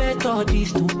you to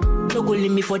Methodist too, no go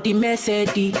leave me for the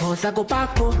Mercedes. Cause I go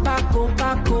Paco.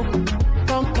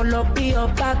 Come call up be a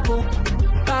Paco.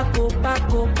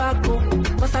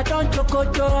 Cause I don't choco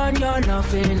on your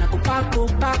loving. I go Paco.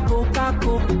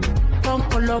 Come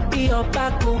call up be a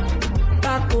Paco.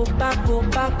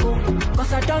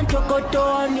 Cause I don't choco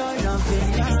on your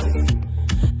loving.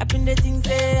 I've been the things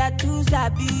say I too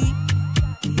sabi.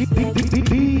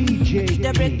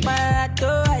 They break my heart,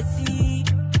 oh I see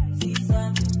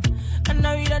something. And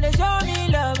now you done they show me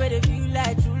love, but they feel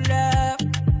like true love.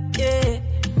 Yeah,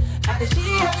 and they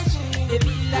see everything, they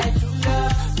feel like true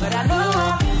love. But I know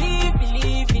I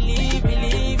believe you.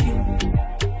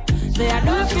 Say I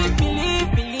don't feel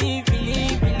believe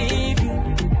you.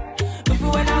 But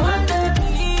when I want to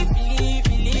believe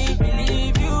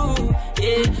you.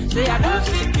 Yeah, say I don't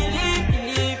feel believe you.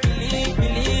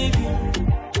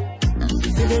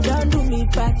 Say they don't do me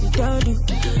bad, they don't do.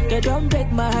 They don't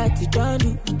break my heart, they don't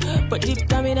do. But deep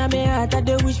down in my heart, I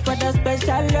do wish for that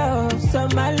special love, so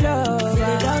my love. Say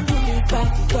they don't do me bad,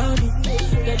 they don't do.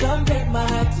 They don't break my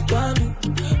heart, they don't do.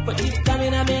 But deep down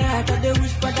in my heart, I do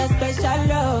wish for that special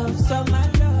love, so my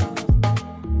love.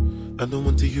 I don't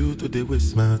want to you to the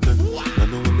waste my time. I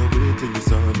don't wanna wait till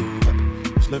it's all over.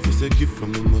 This life is a gift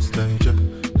from the Most High.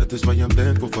 That is why I'm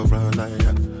thankful for all I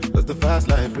have. Cause the fast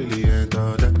life really ain't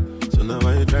all that. So now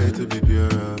I try to be pure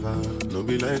of heart. No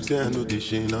be like say I know this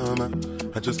shit no man.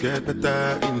 I just get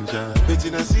better in job.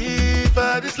 Waiting I see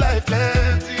for this life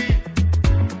plenty.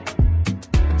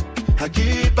 I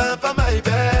keep on for my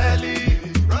belly.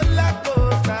 Run like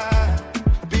coaster.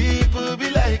 People be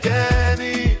like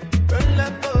any. Run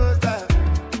like coaster.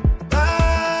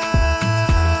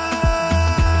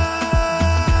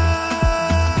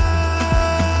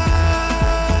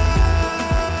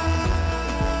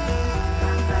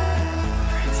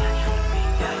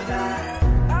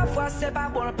 C'est pas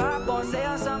bon, c'est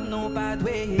ensemble, non pas de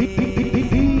way.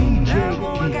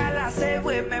 L'amour gala, c'est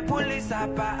vrai, mais pour lui, ça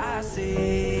pas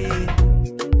assez.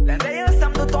 L'un des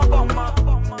ensemble, nous tombons,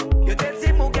 yo te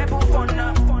dis, mou que pour fond,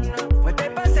 ouais, t'es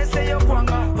passé, c'est yo quoi,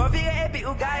 va virer, et puis,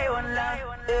 ou gagne, on l'a.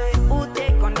 Où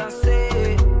t'es condensé,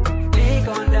 les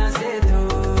condensé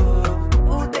tout.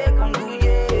 Où t'es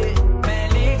condouillé, mais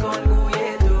les condouillé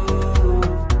tout.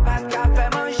 Pas de café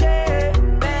manger,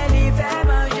 mais les fait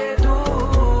manger tout.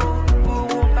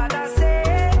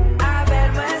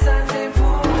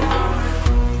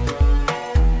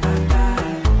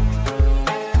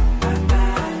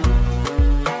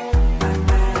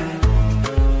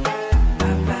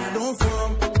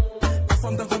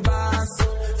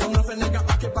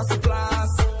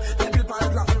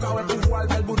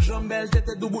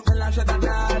 Tete du bout en la Shatta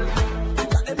dal.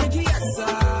 Kade mi ki esa,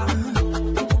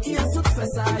 ki esut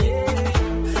fesa ye.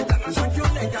 La nan chak yon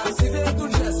nega, si ve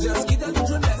tout just kite tout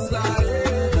jeunesse la ye.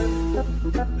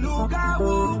 Luga ou,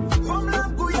 fom la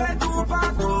kouye tout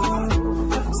partout.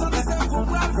 Santi se fou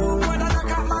bravo, mwen da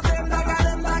ka matem, daga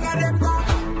dem ta.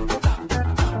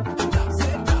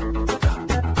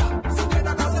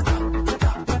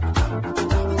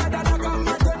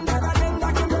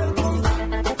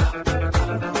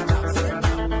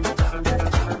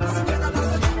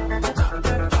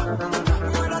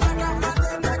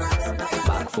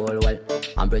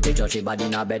 teach her she body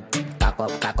in a bed. Cock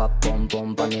up, pump,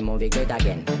 pump, on the movie great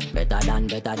again. Better than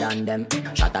them.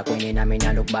 Shatta queen in a me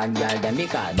nah look bad girl them.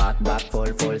 Because back,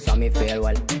 full, so me feel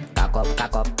well. Cock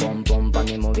up, pump, pump, on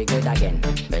the movie great again.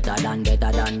 Better than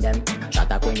them.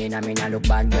 Shatta queen in a me nah look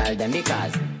bad girl them.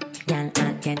 Because girl,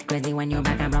 I get crazy when you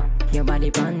back and block. Your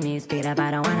body pon me, speed up,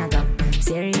 I don't wanna talk.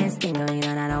 Serious thing going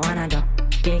on, I don't wanna talk.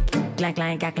 Kick, like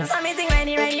a clock. So me sing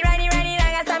ready, like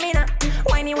a stamina.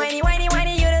 Whiny, you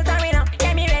the stamina.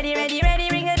 Get me ready,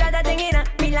 ring a data thing in.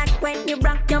 Me like when you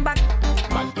broke your back.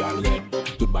 Bad girl head,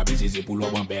 toute babi c'est pour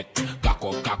l'homme bête. Cock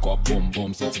up,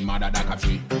 boom, c'est ti MADADA ka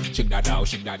free. Shake that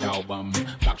out, bam.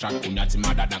 Back shot kunya ti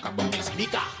MADADA ka bam.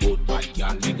 Speaker, good bad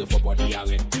girl, nigga for body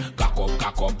arrest. Cock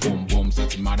up, boom, c'est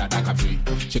ti MADADA ka free.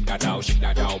 Shake that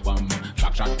out, bam.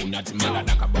 Back shot kunya ti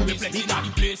MADADA ka bam. Reflecting on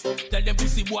the place, tell them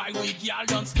pussy boy we girl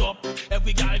don't stop.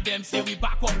 Every girl them say we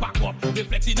back up.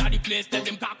 Reflecting on the place, tell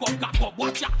them cock up.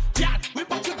 Watch out, girl, we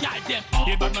put you girl them.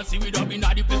 They bad man see we up in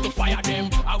the place to fire them.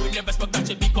 I will never respect that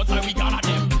shit because we gonna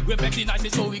them. Reflecting I say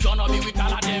so we gonna be with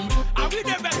all of them. I will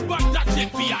never respect that shit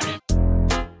for them.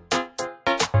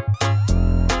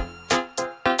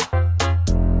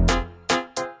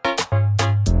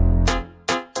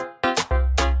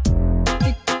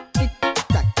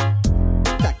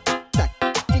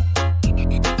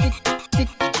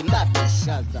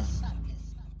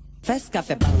 Fes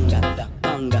café banga,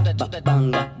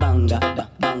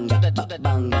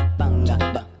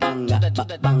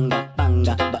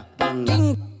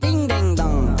 ding ding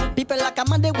dong. People like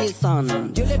Amanda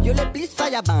Wilson. You le please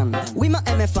fire ban. Oui ma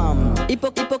MFM.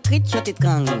 Hypocrite shut it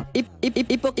gang.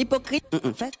 Hypocrite.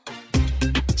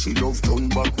 She love turn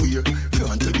back way.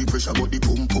 Can't tell the pressure but the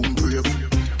pum brave.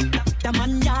 The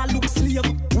man ya look slave.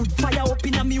 Wood fire up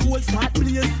in a me whole start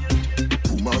blaze.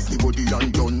 Boom off the body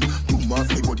and done.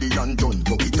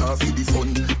 Buck it off for the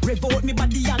fun. Rev out me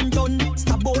body and done.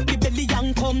 Stab out me belly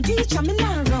and come. Teacher me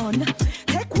now run.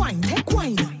 Take wine.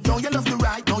 Now you love the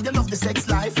ride, now you love the sex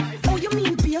life. Oh you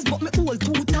mean pierce but me hold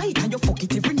too tight. And you fuck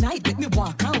it every night. Let me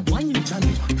walk and wine.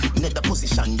 Johnny, net the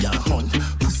position ya hun.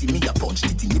 Pussy me a punch,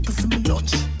 titty nipple for me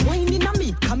lunch. Wine in a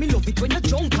me, cause me love it when you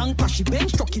drunk and crash.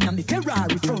 Bench truck in a me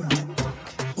Ferrari front.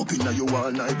 Up inna you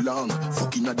all night long.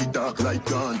 Fucking at the dark light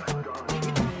gone.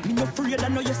 Me no afraid I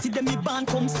know you see them me band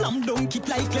come slam dunk it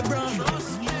like LeBron.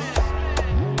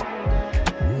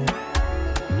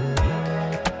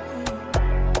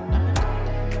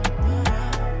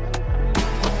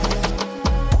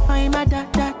 I'm a da.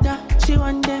 She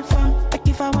want the fun. Like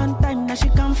if I want time, now she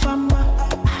come from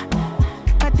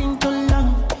I think too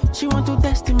long. She want to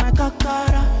test in my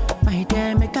kakara. My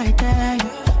dear, make I tell you.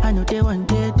 I know they want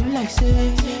to do like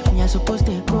say. Me I supposed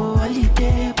to go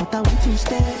holiday, but I want to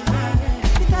stay.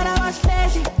 She thought I was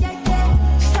lazy.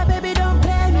 She said, baby, don't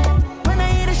play me. When I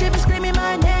hear the shit, be screaming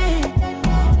my name.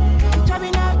 She drive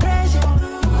me now crazy.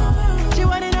 She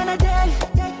want it on a daily.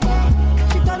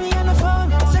 She call me on the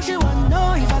phone. Said she want to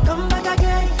know if I come back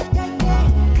again.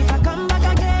 If I come back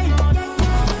again,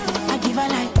 I give her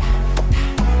like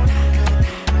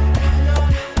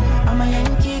I'm a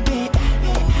Yankee bitch.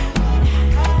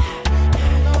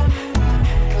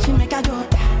 She make her go.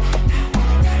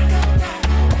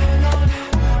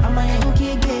 I'm a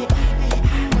Yankee bitch.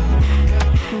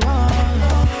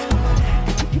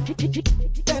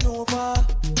 Bend over,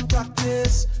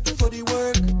 practice for the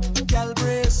work, gal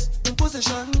brace,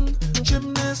 position,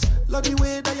 gymnast, love the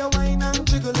way that you whine and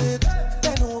jiggle it.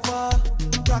 Bend over,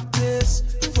 practice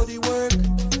for the work,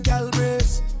 gal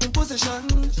brace, position,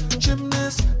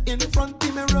 gymnast, in front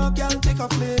the mirror, gal take a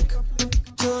flick.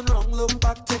 Turn round, look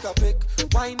back, take a pic.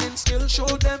 Whining skill, show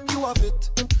them you have it.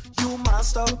 You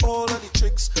master all of the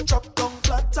tricks. Drop down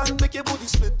flat and make your booty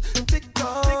split. Tick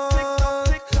tock,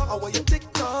 tick tock, how are you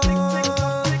tick tock?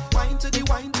 Wine to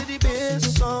the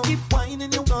bass song. Keep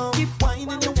whining your gum, keep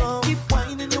whining your gum, keep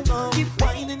whining your gum, keep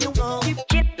whining your gum.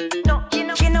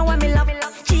 She know what me love.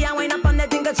 She a wine up on the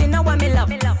thing 'cause she know what me love.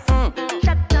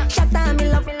 Shatta me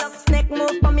love. Snake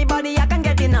move for me body, I can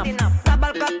get enough.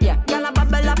 Bubble cup, yeah. Gonna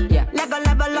bubble up, yeah. Lego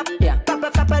level up, yeah.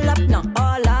 Couple up, no,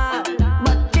 all up.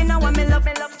 But she know what me love.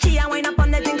 She a wine up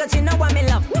on the thing 'cause she know what me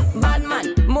love. Bad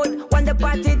man, mood when the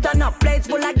party turn up. Place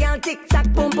full of girl, tick tock,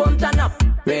 boom turn up.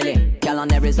 Really, girl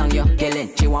on every song you're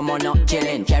killing. She want more, not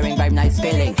chilling. Sharing vibe, nice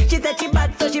feeling. She said she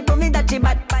bad, so she prove me that she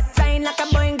bad. Flying like a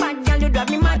Boeing, bad girl, you drive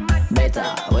me mad.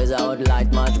 Better, without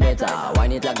light, much better.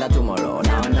 Whine it like that tomorrow,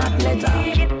 now not later.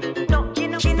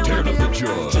 She know what me love.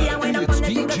 She a wine up on the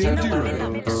thing 'cause she DJ know what me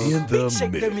love.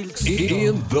 in the mix.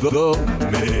 In the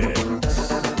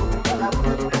mix.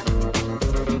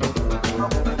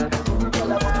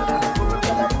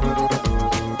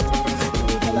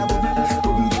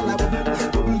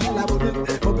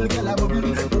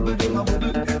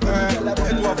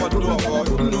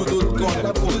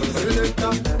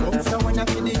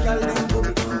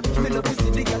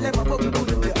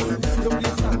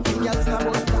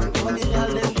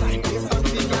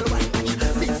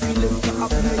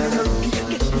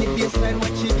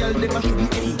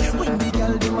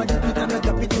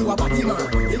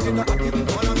 in a happy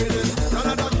one of me then.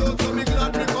 Canada show, so me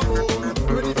glad me come home.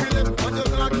 Ready for them, what you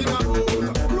talking about?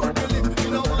 Road me live, me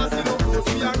no want see no ghost.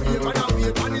 We are rave and a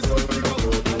wave, and it's all big up.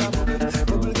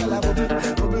 Bubble gala bubble,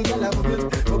 bubble gala bubble,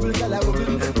 bubble gala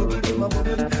bubble, bubble do my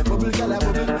bubble, bubble gala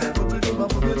bubble, bubble do my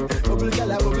bubble, bubble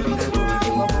gala bubble, bubble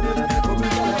do my bubble, bubble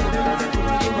gala bubble, bubble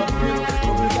do my bubble,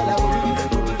 bubble gala bubble,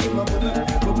 bubble do my bubble,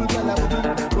 bubble gala bubble,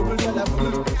 bubble gala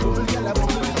bubble, bubble gala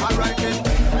bubble. All right then.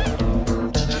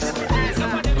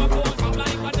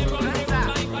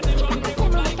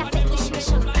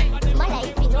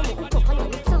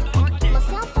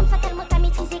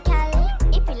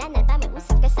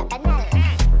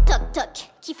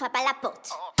 Qui frappe à la porte.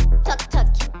 Toc toc,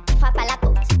 qui frappe à la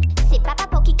porte. C'est papa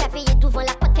pour qui qu'a veillé devant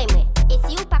la porte qu'aimait. Et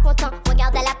si ou pas content,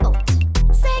 regarde à la porte.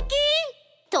 C'est qui?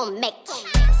 Ton mec.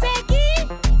 C'est qui?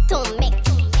 Ton mec.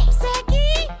 C'est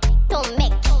qui? Ton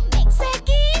mec. C'est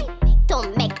qui? Ton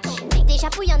mec. Déjà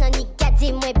pour y'en a ni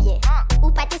gadé moins bien. Ou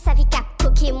pas tes savis qu'à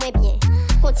coquer moins bien.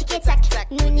 Conti que tac,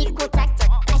 nous ni contact.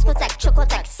 Ice contact, chaud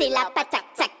contact, c'est la patate.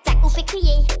 Tac tac, ou fait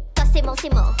crier. Toi c'est bon,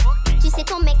 c'est mort. Tu sais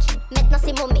ton mec, maintenant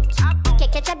c'est mon mec.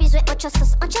 Quelqu'un t'a besoin en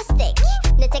sauce, en steak.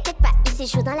 Ne t'inquiète pas, il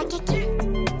séjour dans la kéké.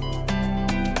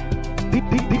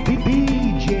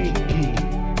 DJ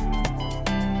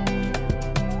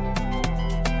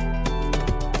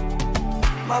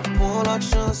Ma prends la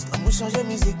chance, moi changer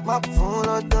musique, ma prends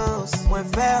la danse. Moi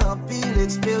faire un pile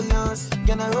expérience.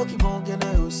 Y'en a qui bon, y'en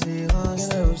a séance.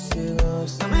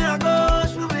 Y'en a à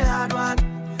gauche, j'en mets à droite.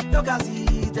 Yo quasi,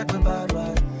 t'es pas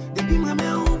droite. Depuis moi mets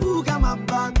un bouc à ma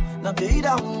bague. Dans pays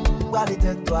d'amour, à les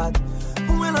têtes droites.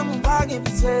 Pour moi là mon bague est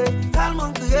pissé.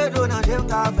 Tellement crié d'eau dans j'aime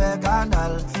qu'à faire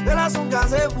canal. Relation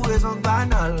gazée pour raison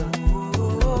banale.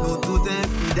 Nous tout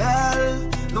infidèles,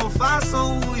 nos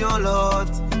façons où y'en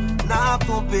l'autre. N'a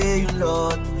trompé une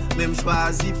l'autre. Même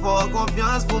choisi fort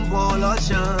confiance pour me prendre la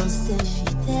chance. T'es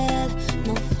fidèle,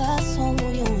 nos façons où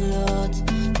y'en l'autre.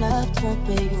 N'a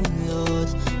trompé une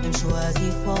l'autre. Même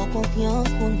choisi fort confiance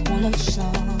pour me prendre la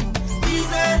chance.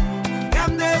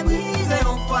 Comme des brisés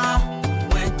en foi,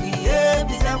 moi crier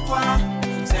plusieurs fois,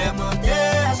 c'est monter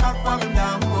à chaque fois même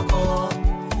dans mon corps.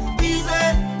 Brisé,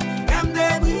 comme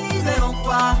des brisés en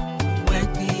foi, moi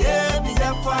crier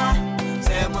plusieurs fois,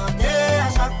 c'est monter à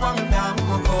chaque fois même dans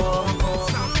mon corps.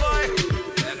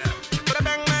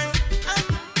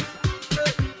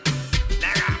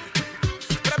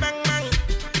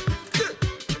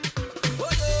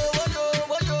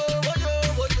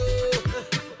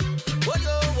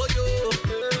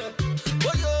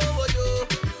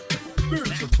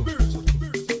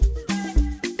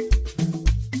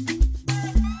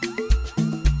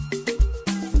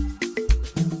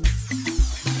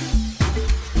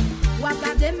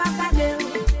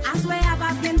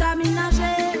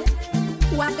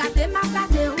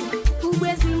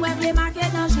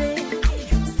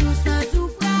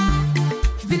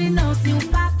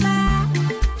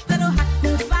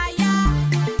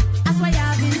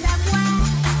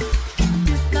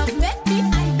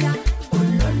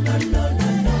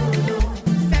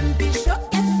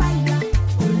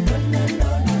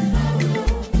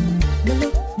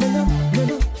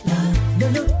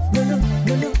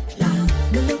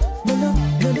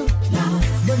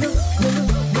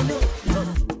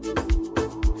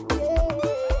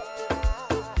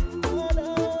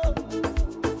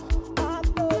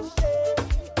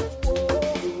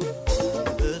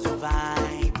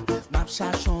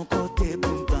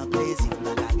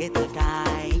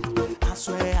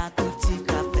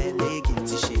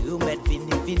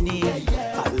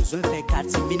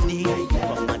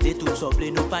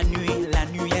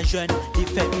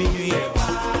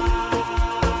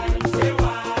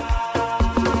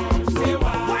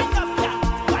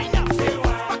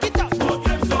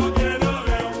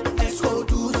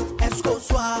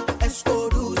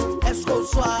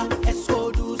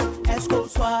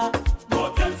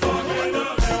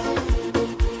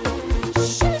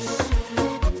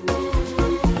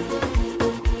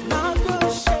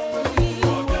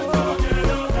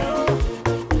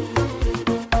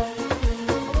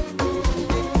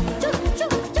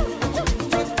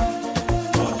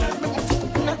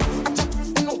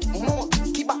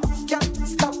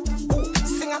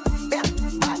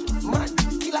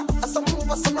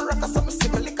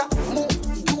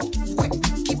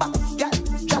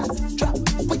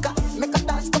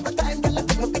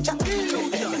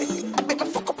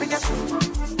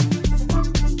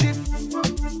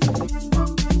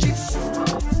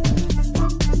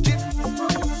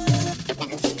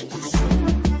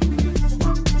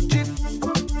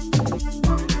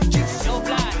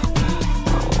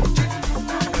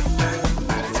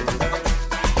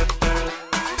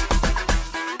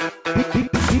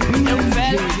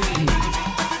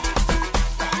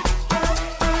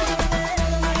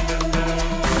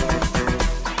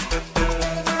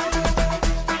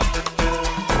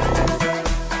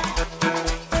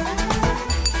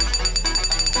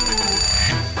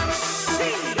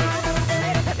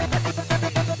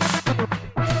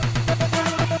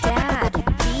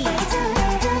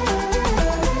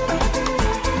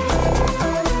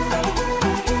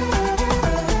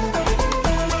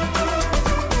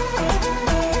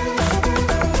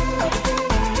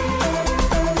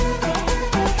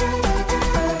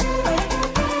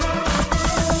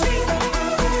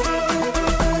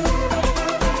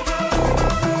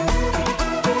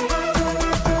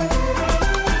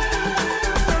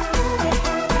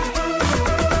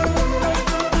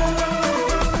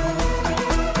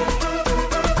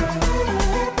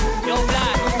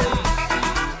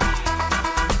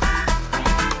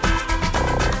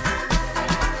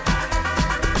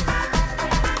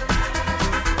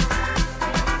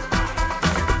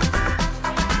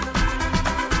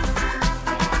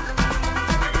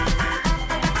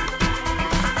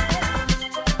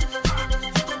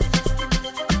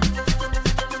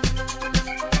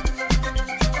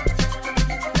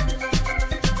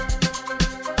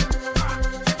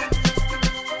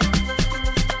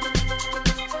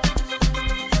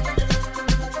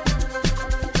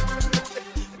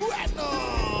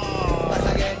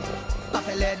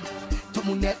 Tout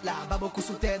mon net là, pas beaucoup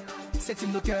sous tête. C'est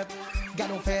team de cup,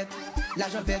 gagne en fête.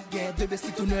 L'argent vête, gagne, deux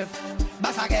besties tout neuf.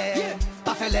 Bassaré,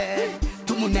 pas fait l'air.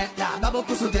 Tout mon net là, pas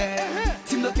beaucoup sous tête.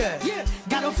 Team de cœur,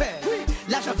 gagne en fête.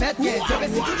 L'argent vête, gagne, deux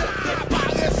besties tout neuf.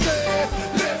 Paresseux,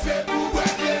 levez pour voir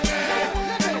les rêves.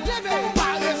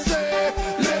 Paresseux,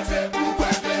 levez pour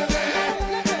voir les rêves.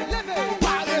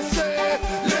 Paresseux,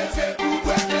 levez pour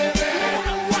voir les rêves.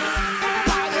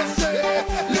 Paresseux,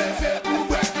 levez pour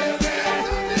voir les rêves.